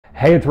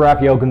Hey, it's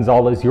Raphael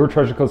Gonzalez, your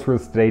Treasure Coast real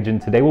estate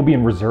agent. Today we'll be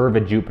in Reserve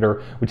at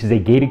Jupiter, which is a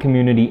gated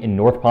community in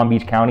North Palm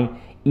Beach County,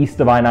 east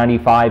of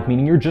I-95,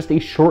 meaning you're just a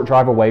short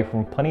drive away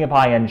from plenty of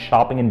high-end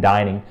shopping and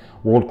dining,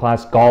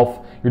 world-class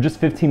golf. You're just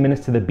 15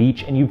 minutes to the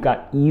beach, and you've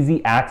got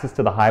easy access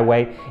to the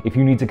highway if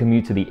you need to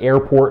commute to the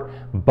airport,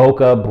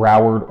 Boca,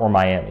 Broward, or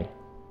Miami.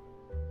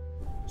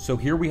 So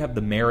here we have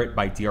the Merit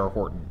by D.R.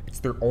 Horton. It's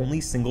their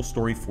only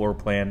single-story floor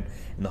plan,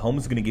 and the home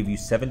is going to give you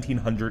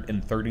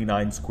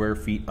 1,739 square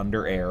feet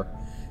under air,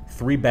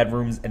 3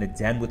 bedrooms and a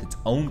den with its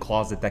own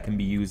closet that can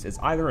be used as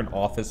either an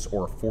office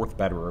or a 4th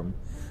bedroom,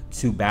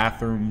 2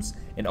 bathrooms,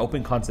 an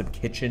open concept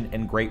kitchen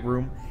and great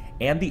room,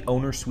 and the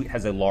owner's suite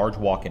has a large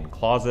walk-in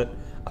closet,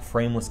 a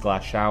frameless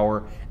glass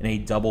shower, and a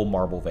double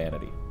marble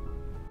vanity.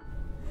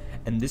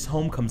 And this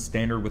home comes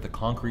standard with a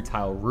concrete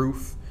tile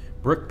roof,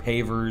 brick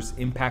pavers,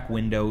 impact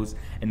windows,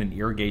 and an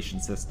irrigation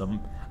system,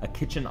 a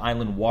kitchen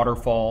island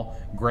waterfall,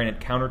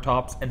 granite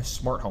countertops, and a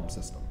smart home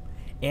system.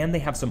 And they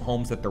have some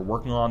homes that they're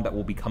working on that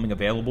will be coming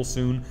available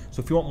soon.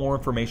 So if you want more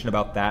information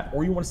about that,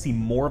 or you want to see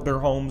more of their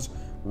homes,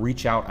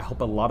 reach out. I help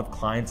a lot of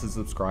clients and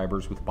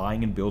subscribers with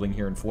buying and building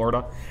here in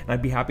Florida, and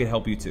I'd be happy to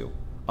help you too.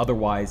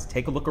 Otherwise,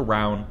 take a look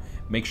around,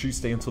 make sure you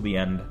stay until the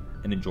end,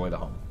 and enjoy the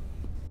home.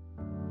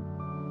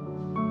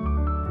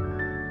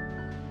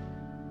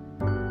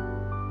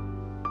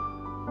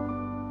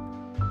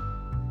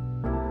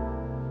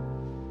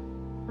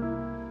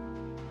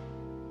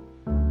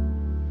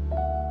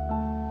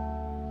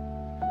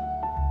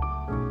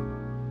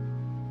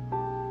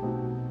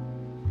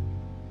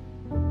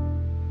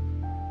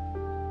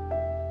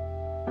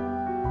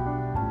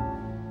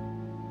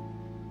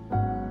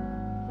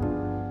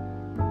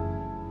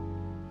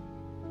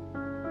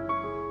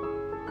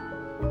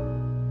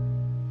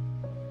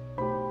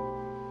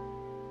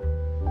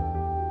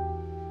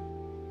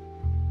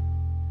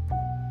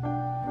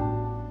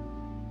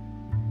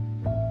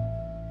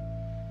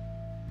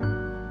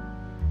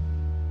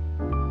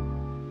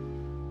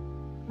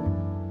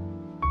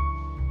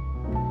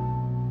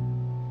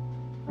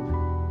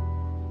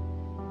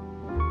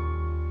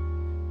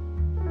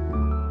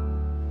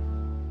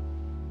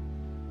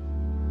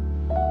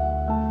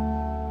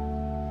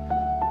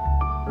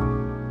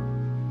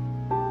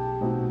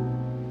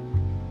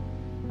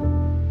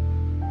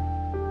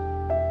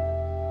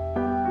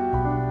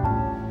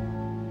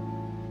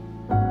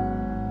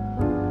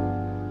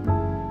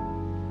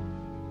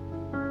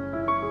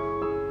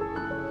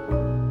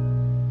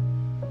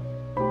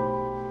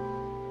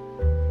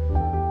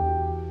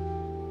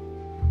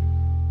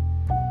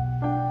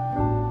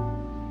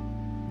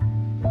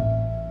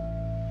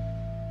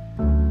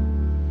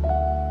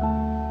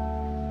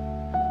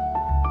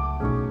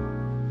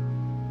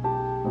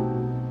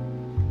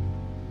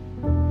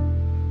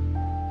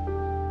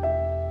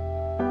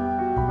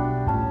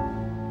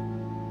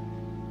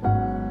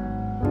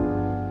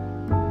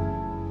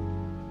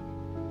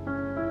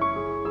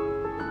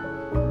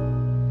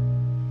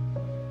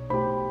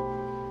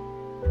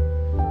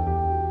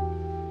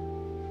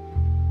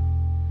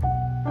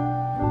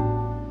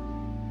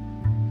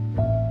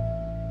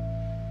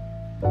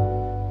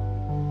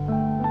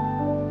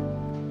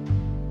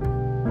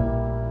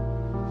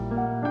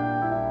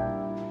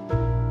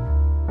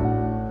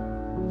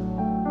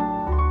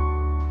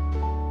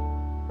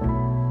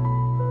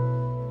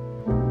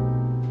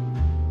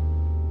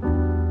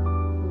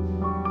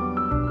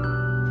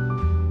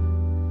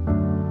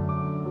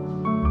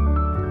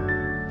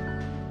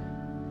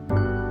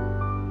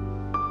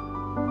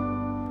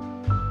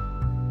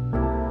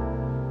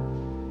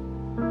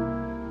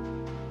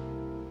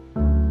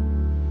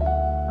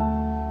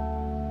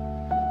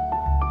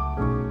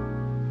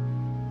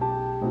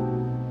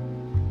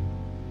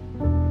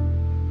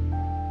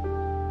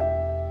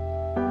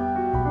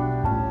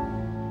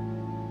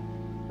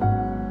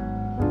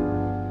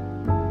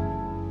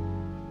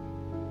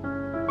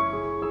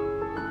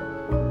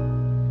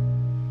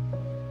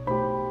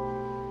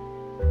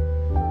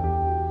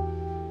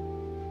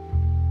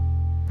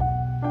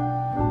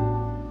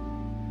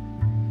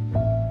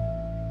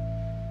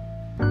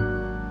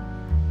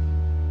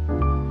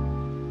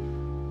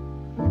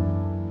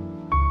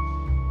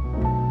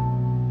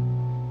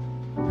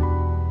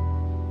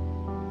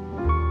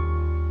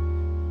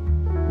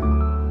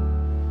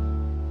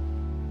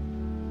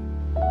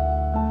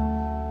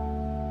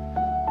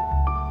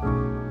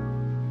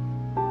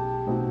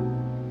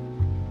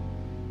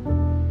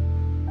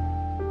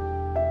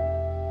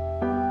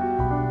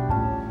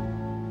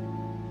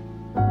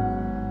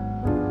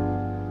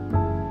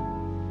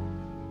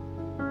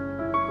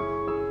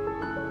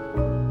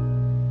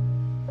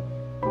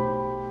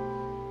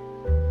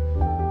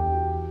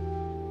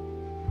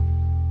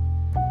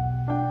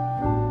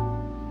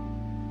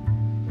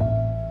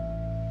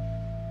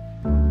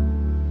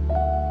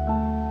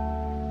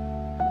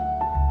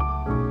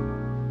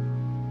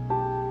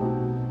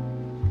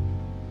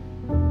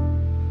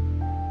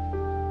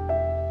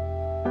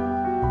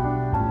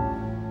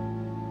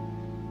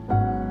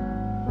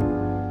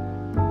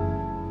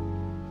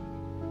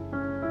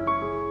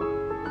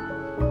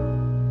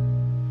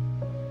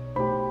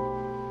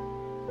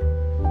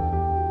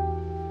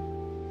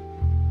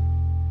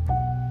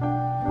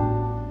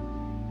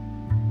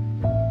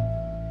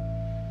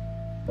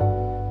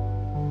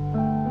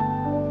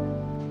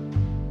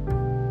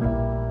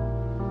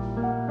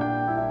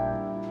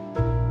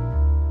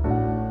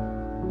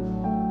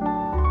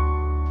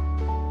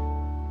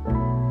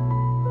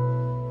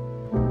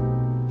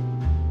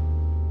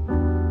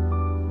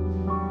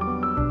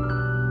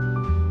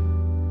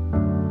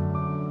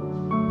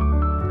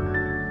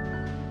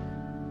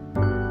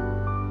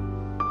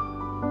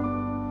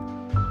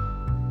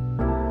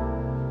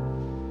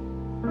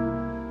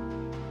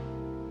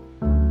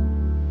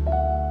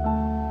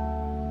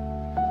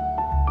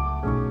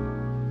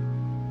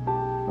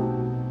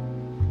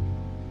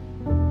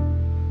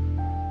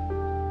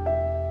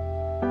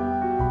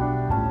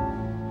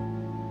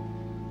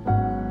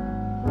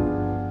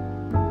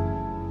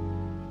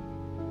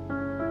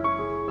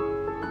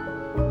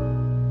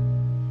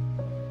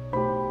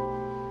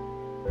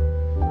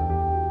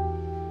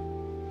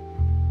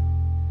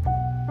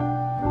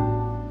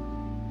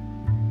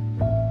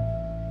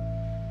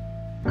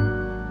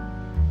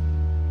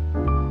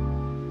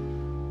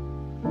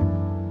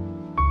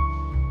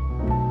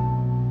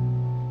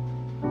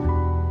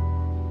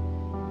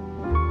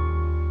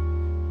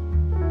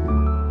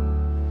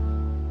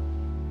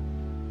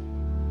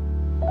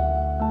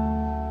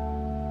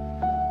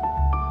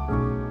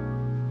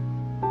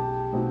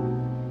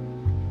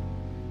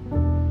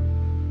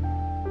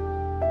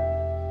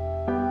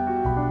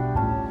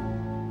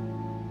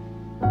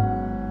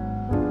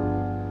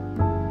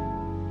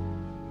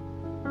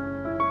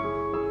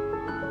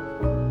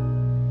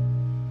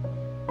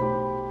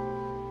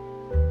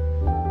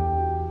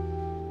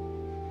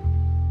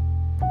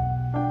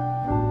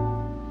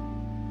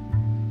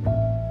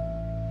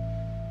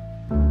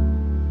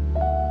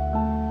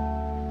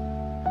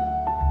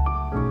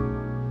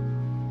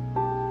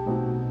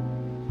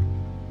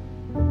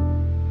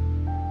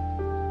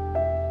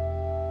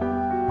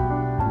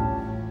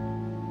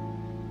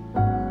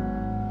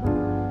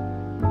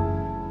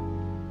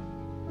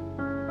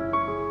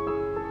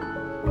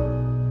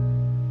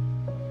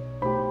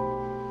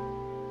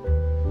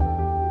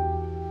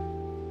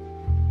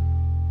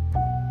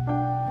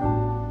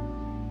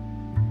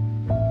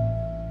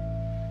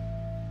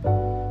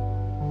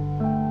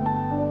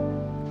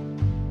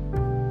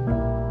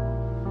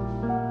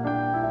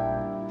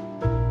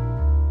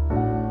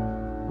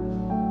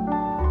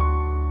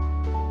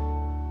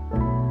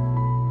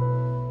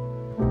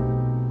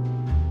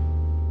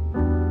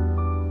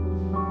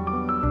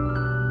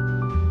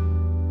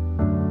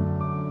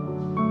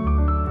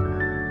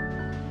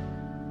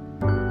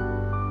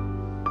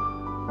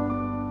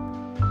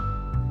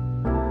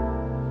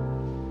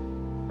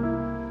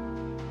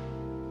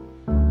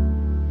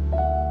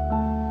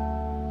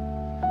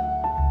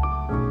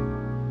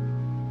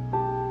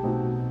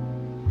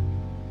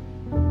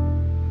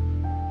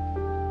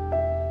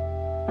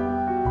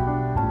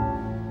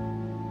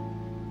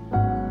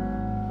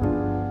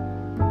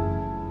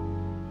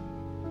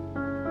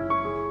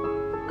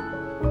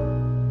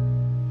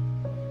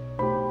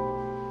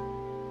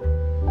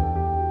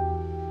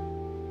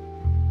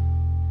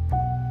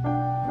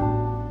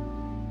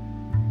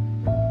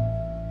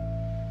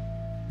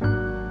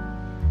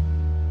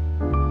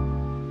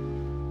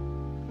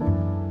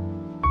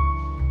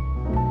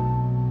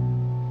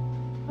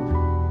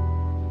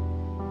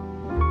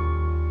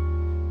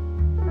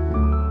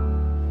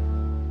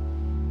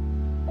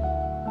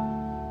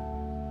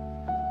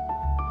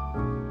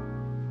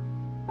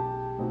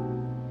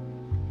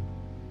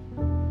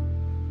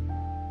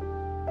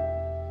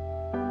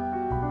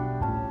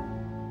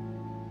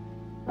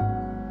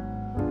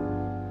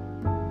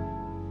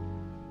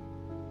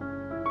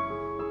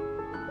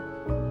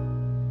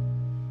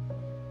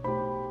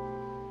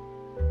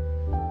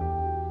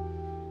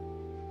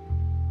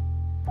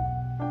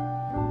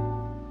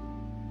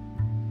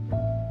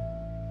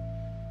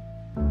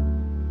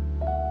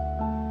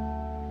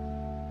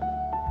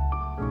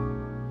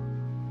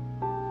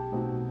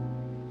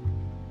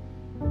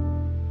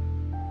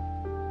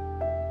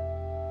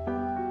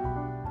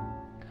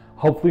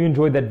 Hopefully you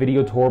enjoyed that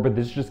video tour, but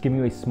this is just giving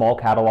you a small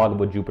catalog of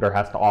what Jupiter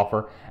has to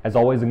offer. As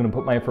always, I'm going to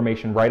put my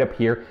information right up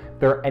here. If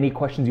there are any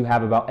questions you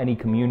have about any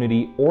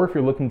community, or if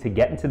you're looking to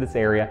get into this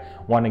area,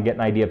 want to get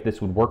an idea if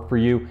this would work for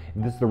you,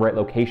 if this is the right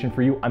location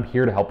for you, I'm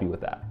here to help you with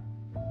that.